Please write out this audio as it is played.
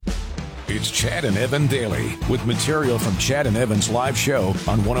It's Chad and Evan Daily with material from Chad and Evan's live show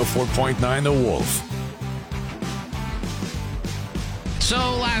on 104.9 The Wolf. So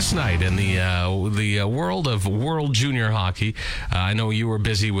last night in the world of World Junior Hockey, I know you were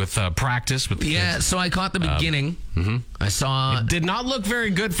busy with practice. With the kids. So I caught the beginning. I saw... It did not look very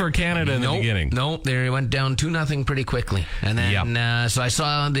good for Canada in the beginning. Nope, they went down 2-0 pretty quickly. And then, so I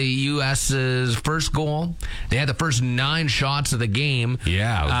saw the U.S.'s first goal. They had the first 9 shots of the game.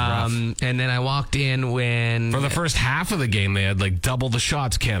 Yeah, it was rough. And then I walked in when... For the first half of the game, they had like double the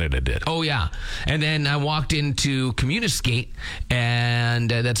shots Canada did. Oh, yeah. And then I walked into Communiskate,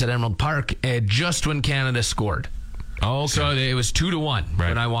 and that's at Emerald Park, just when Canada scored. Oh, okay. So it was 2-1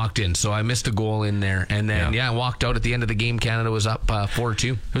 when I walked in. So I missed a goal in there. And then, I walked out at the end of the game. Canada was up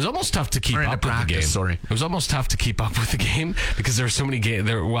 4-2. It was almost tough to keep up with the game. Sorry. It was almost tough to keep up with the game because there were so many games.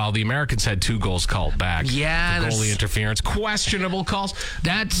 Well, the Americans had 2 goals called back. Yeah. The goalie interference. Questionable calls.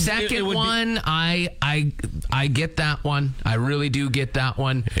 That second one, I get that one. I really do get that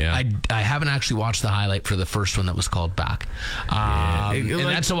one. Yeah. I haven't actually watched the highlight for the first one that was called back. And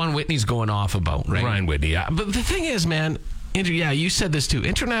that's the one Whitney's going off about, right? Ryan Whitney, yeah. But the thing is, man, you said this too.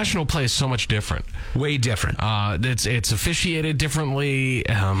 International play is so much different. Way different. It's officiated differently.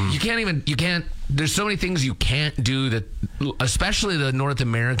 You can't. There's so many things you can't do that, especially the North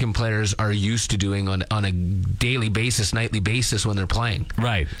American players are used to doing on a daily basis, nightly basis when they're playing.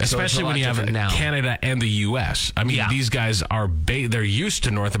 Right. Especially when you have Canada and the U.S. I mean, these guys are they're used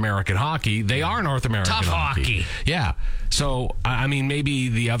to North American hockey. They are North American tough hockey. Yeah. So, I mean, maybe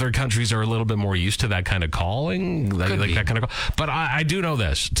the other countries are a little bit more used to that kind of calling, like that kind of call. But I do know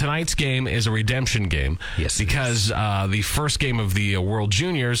this. Tonight's game is a redemption game. Yes. Because the first game of the World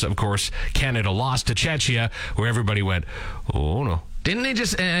Juniors, of course, Canada lost to Czechia, where everybody went, oh, no. Didn't they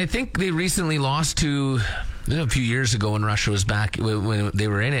just... I think they recently lost to... A few years ago when Russia was back, when they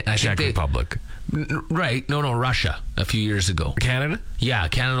were in it. Czech Republic. Right. No, Russia. A few years ago. Canada? Yeah,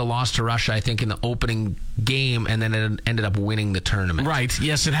 Canada lost to Russia, I think, in the opening game, and then it ended up winning the tournament. Right.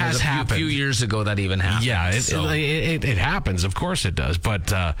 Yes, it has happened. A few years ago that even happened. Yeah, it happens. Of course it does.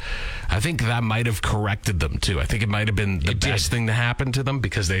 But I think that might have corrected them, too. I think it might have been the best thing to happen to them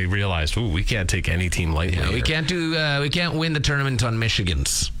because they realized, we can't take any team lightly. Yeah, we can't win the tournament on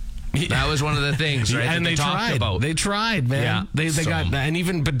Michigan's. That was one of the things, right? And they talked about. They tried, man. Yeah, they got, and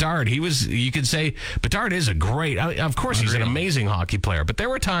even Bedard, you could say Bedard is a great, of course he's an amazing hockey player, but there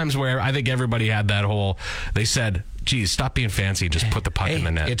were times where I think everybody had that they said, geez, stop being fancy and just put the puck in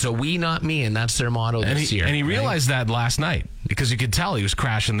the net. It's a we, not me, and that's their motto this year. And he realized that last night because you could tell he was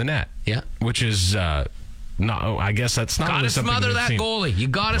crashing the net. Yeah. Which is... No, I guess that's not really something. Gotta smother that goalie. You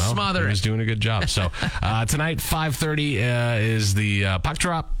gotta smother it. He was doing a good job. So tonight, 5:30 is the puck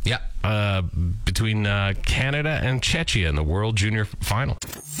drop. Yeah. Between Canada and Czechia in the World Junior Final.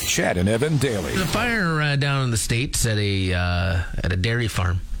 Chad and Evan Daily. The fire down in the States at a dairy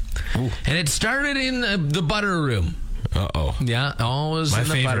farm, and it started in the butter room. Uh-oh. Yeah, always in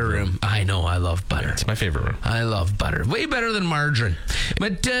the butter room. I know, I love butter. It's my favorite room. I love butter. Way better than margarine.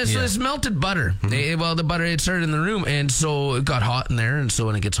 But so this melted butter. The butter, it started in the room, and so it got hot in there, and so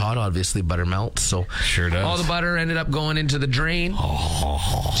when it gets hot, obviously butter melts. So sure does. All the butter ended up going into the drain.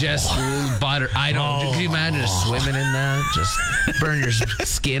 Just butter. I don't. Can you imagine just swimming in that? Just burn your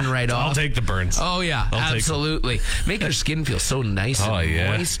skin right off. I'll take the burns. Oh, yeah, absolutely. Make your skin feel so nice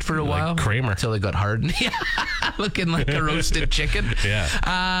and moist for a while. Kramer. Until it got hardened. Yeah, looking like a roasted chicken. Yeah.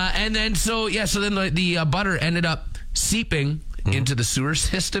 And then then the butter ended up seeping into the sewer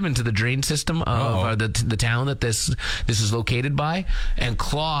system, into the drain system of the town that this is located by, and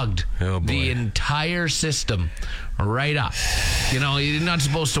clogged the entire system right up. You're not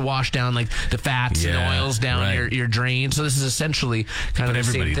supposed to wash down like the fats and oils down your drain. So this is essentially kind of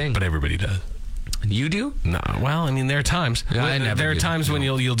the same thing. But everybody does. You do? No. Well, I mean, there are times. Yeah, there are times when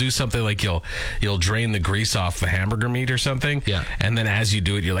you'll do something like you'll drain the grease off the hamburger meat or something. Yeah. And then as you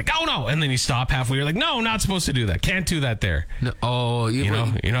do it, you're like, oh no, and then you stop halfway. You're like, no, not supposed to do that. Can't do that there. No, you're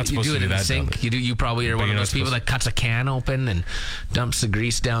not supposed to do that. Sink. You probably are one of those people that cuts a can open and dumps the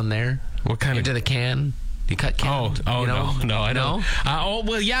grease down there. What kind into the can? You cut can. No, I don't.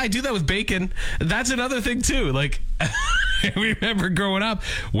 Well, yeah, I do that with bacon. That's another thing too. Like, I remember growing up,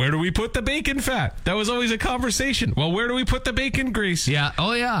 where do we put the bacon fat? That was always a conversation. Well, where do we put the bacon grease? Yeah.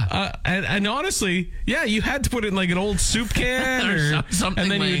 Oh, yeah. And honestly, yeah, you had to put it in like an old soup can or something,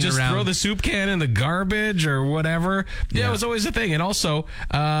 and then you just throw the soup can in the garbage or whatever. Yeah, it was always a thing. And also,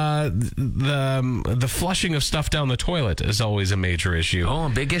 the flushing of stuff down the toilet is always a major issue. Oh, a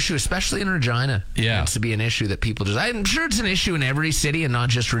big issue, especially in Regina. Yeah, it needs to be an issue that people I'm sure it's an issue in every city and not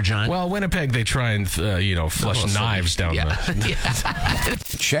just Regina. Well, Winnipeg, they try and flush knives down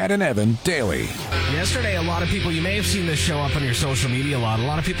Chad and Evan daily. Yesterday, a lot of people, you may have seen this show up on your social media a lot. A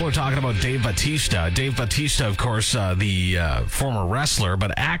lot of people are talking about Dave Bautista. Dave Bautista, of course, the former wrestler,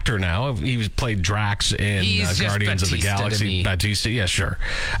 but actor now. He played Drax in Guardians of the Galaxy. Bautista, yeah, sure.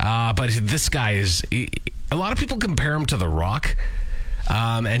 But this guy is... a lot of people compare him to The Rock.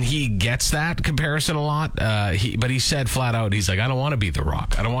 And he gets that comparison a lot. But he said flat out, he's like, I don't want to be The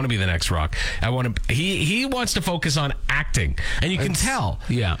Rock. I don't want to be the next Rock. I want to. He wants to focus on acting, and you can tell.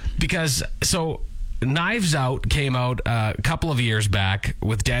 Yeah. Because Knives Out came out a couple of years back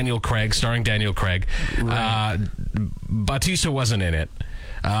with Daniel Craig, starring Daniel Craig. Right. Bautista wasn't in it.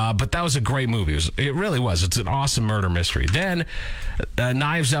 But that was a great movie. It really was. It's an awesome murder mystery. Then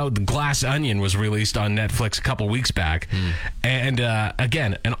Knives Out, The Glass Onion was released on Netflix a couple weeks back. And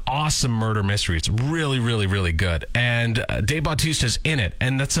again, an awesome murder mystery. It's really, really, really good. And Dave Bautista's in it.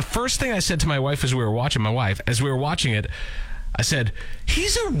 And that's the first thing I said to my wife as we were watching it. I said,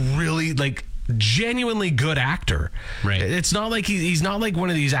 he's a really, genuinely good actor. Right. It's not like he's not like one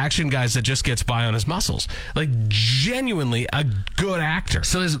of these action guys that just gets by on his muscles. Genuinely a good actor.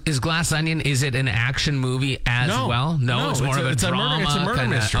 So is Glass Onion, is it an action movie as well? No, it's more of a drama. It's a murder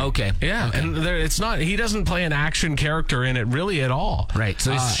mystery. Okay. Yeah. Okay. And it's not, he doesn't play an action character in it really at all. Right.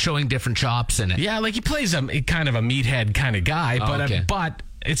 So he's showing different chops in it. Yeah, he plays a kind of a meathead kind of guy, but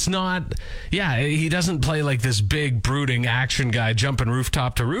it's not, he doesn't play like this big, brooding action guy jumping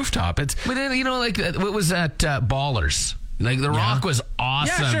rooftop to rooftop. But what was that, Ballers? The Rock was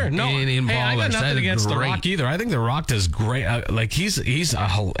awesome. Yeah, sure. No, in Ballers. I got nothing against The Rock either. I think The Rock does great.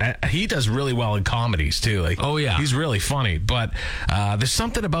 He does really well in comedies too. He's really funny. But there's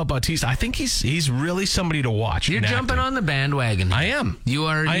something about Bautista. I think he's really somebody to watch. You're jumping on the bandwagon. I am. You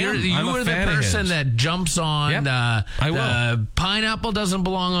are. You are the person that jumps on. Yep. I will. Pineapple doesn't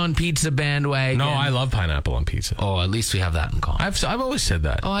belong on pizza bandwagon. No, I love pineapple on pizza. Oh, at least we have that in common. I've always said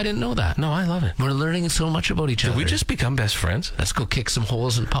that. Oh, I didn't know that. No, I love it. We're learning so much about each other. Did we just become best friends? Let's go kick some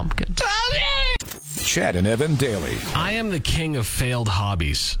holes in pumpkins. Chad and Evan daily. I am the king of failed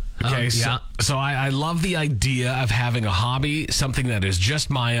hobbies. Okay, so I love the idea of having a hobby, something that is just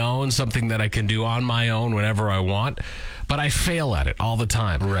my own, something that I can do on my own whenever I want. But I fail at it all the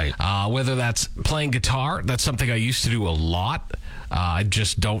time. Right. Whether that's playing guitar, that's something I used to do a lot. I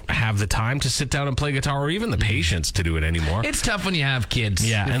just don't have the time to sit down and play guitar, or even the patience to do it anymore. It's tough when you have kids.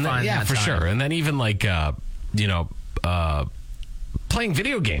 Yeah, for sure. And then even playing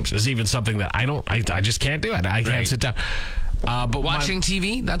video games is even something that I just can't do it. I can't sit down. But watching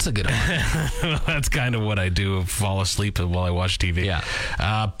TV, that's a good one. That's kind of what I do, fall asleep while I watch TV. Yeah.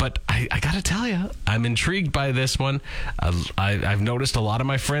 But I got to tell you, I'm intrigued by this one. I've noticed a lot of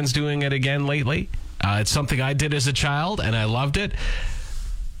my friends doing it again lately. It's something I did as a child, and I loved it.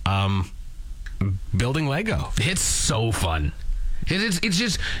 Building Lego. It's so fun. It's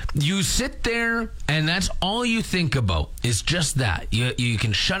just, you sit there and that's all you think about is just that. You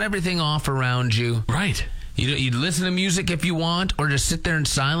can shut everything off around you. Right. You listen to music if you want, or just sit there in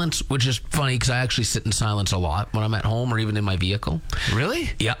silence, which is funny because I actually sit in silence a lot when I'm at home or even in my vehicle.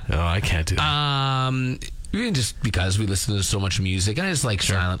 Really? Yeah. Oh, I can't do that. Even just because we listen to so much music, and I just like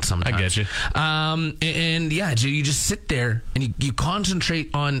silence sometimes. I get you. And you just sit there and you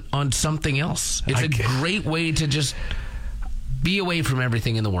concentrate on something else. It's a great way to just be away from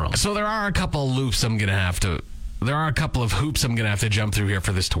everything in the world. So there are a couple of hoops I'm going to have to jump through here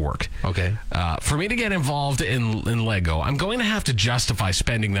for this to work. Okay. For me to get involved in Lego, I'm going to have to justify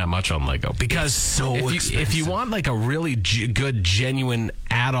spending that much on Lego, because if you want a really good, genuine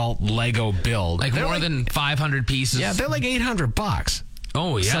adult Lego build, more than 500 pieces. Yeah, they're $800.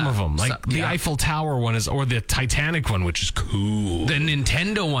 Oh, yeah. Some of them. The Eiffel Tower one or the Titanic one, which is cool. The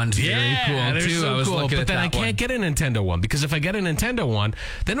Nintendo one's very cool, too. So I was cool. But then I can't get a Nintendo one, because if I get a Nintendo one,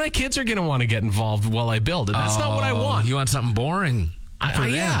 then my kids are going to want to get involved while I build. And that's not what I want. You want something boring.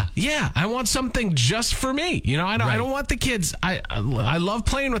 Yeah. I want something just for me. I don't want the kids. I love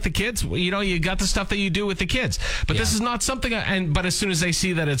playing with the kids. You got the stuff that you do with the kids, but this is not something. But as soon as they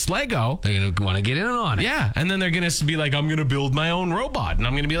see that it's Lego, they're gonna want to get in on it. Yeah, and then they're gonna be like, "I'm gonna build my own robot," and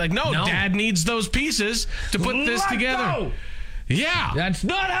I'm gonna be like, "No, Dad needs those pieces to put this together." Yeah, that's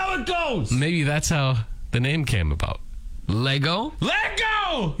not how it goes. Maybe that's how the name came about. Lego?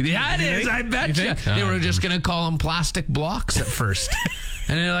 Yeah, it is. I bet you. They were just going to call them plastic blocks at first.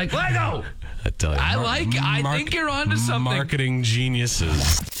 And they're like, Lego! I tell you, I think you're onto something. Marketing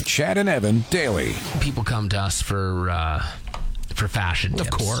geniuses. Chad and Evan daily. People come to us for fashion tips.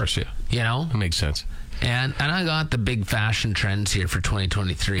 Of course, yeah. That makes sense. And I got the big fashion trends here for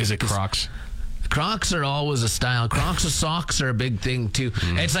 2023. Is it Crocs? Crocs are always a style. Crocs with socks are a big thing too.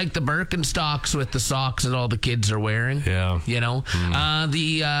 It's like the Birkenstocks with the socks that all the kids are wearing. Yeah. You know,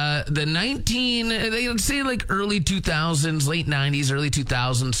 the 19, they say like early 2000s, late 90s, early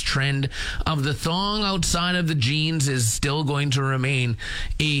 2000s trend of the thong outside of the jeans is still going to remain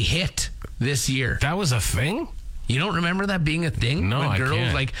a hit this year. That was a thing? You don't remember that being a thing? No, when girls, I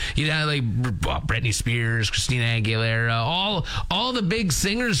can't. like, you know, like Britney Spears, Christina Aguilera, all the big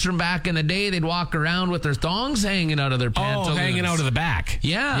singers from back in the day, they'd walk around with their thongs hanging out of their pants. Oh, hanging out of the back.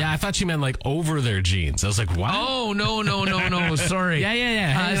 Yeah. Yeah, I thought you meant like over their jeans. I was like, what? Oh, no, sorry. Yeah.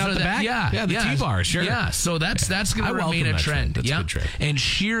 Hanging out the back? Yeah, the T-bar, sure. Yeah, so that's going to remain a trend. That's a good trend. And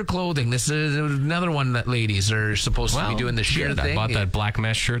sheer clothing. This is another one that ladies are supposed to be doing, the sheer thing. I bought that black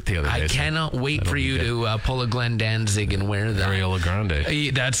mesh shirt the other day. I cannot wait for you to pull a Glenn Danzig and wear that. Ariana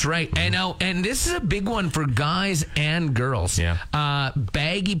Grande. That's right. And this is a big one for guys and girls. Yeah.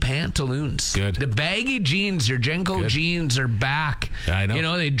 Baggy pantaloons. Good. The baggy jeans, your Jenko jeans are back. Yeah, I know. You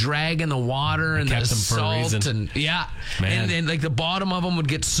know, they drag in the water and the kept them for a salt reason. and Man. and then like the bottom of them would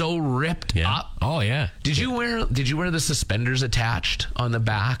get so ripped up. Oh yeah. Did you wear the suspenders attached on the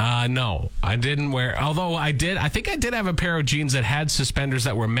back? No, I didn't wear. Although I think I did have a pair of jeans that had suspenders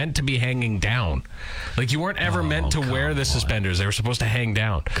that were meant to be hanging down. Like you weren't ever meant to wear the suspenders; they were supposed to hang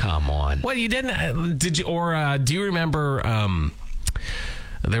down. Come on. Well, you didn't. Did you? Or do you remember?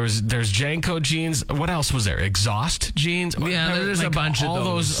 There's Janko jeans. What else was there? Exhaust jeans. Yeah, there's a bunch of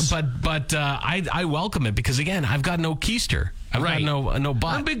those. But I welcome it because again, I've got no keister. I've got no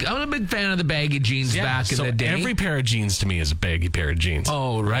butt. I'm a big fan of the baggy jeans back in the day. Every pair of jeans to me is a baggy pair of jeans.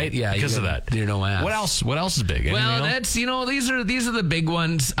 Oh, right. Yeah, because of that. You're no ass. What else is big? Well, that's these are the big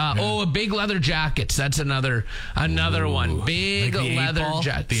ones. Big leather jackets. That's another one. Big like leather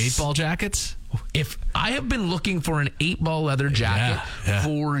jackets. The 8-ball jackets. If I have been looking for an 8-ball leather jacket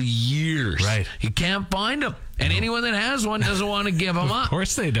for years, right? You can't find them, and anyone that has one doesn't want to give them up. Of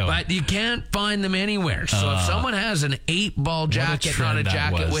course they don't. But you can't find them anywhere. So if someone has an 8-ball jacket, not a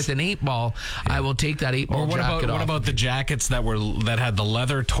jacket with an 8-ball, I will take that 8-ball jacket off. What about the jackets that had the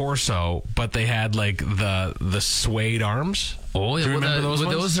leather torso, but they had like the suede arms? Oh, yeah. Do you remember those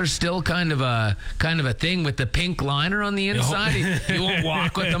ones? Those are still kind of a thing with the pink liner on the inside. You won't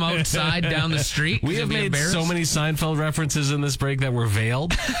walk with them outside down the street. We have made so many Seinfeld references in this break that were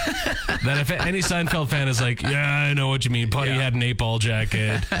veiled that if any Seinfeld fan is like, yeah, I know what you mean. Putty had an 8-ball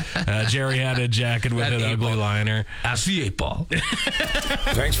jacket. Jerry had a jacket with an ugly liner. That's the 8-ball.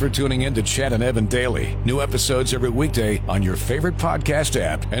 Thanks for tuning in to Chad and Evan Daily. New episodes every weekday on your favorite podcast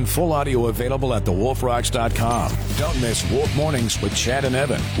app and full audio available at thewolfrocks.com. Don't miss Wolf Mornings with Chad and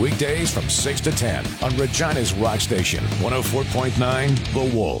Evan. Weekdays from 6 to 10 on Regina's Rock Station, 104.9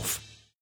 The Wolf.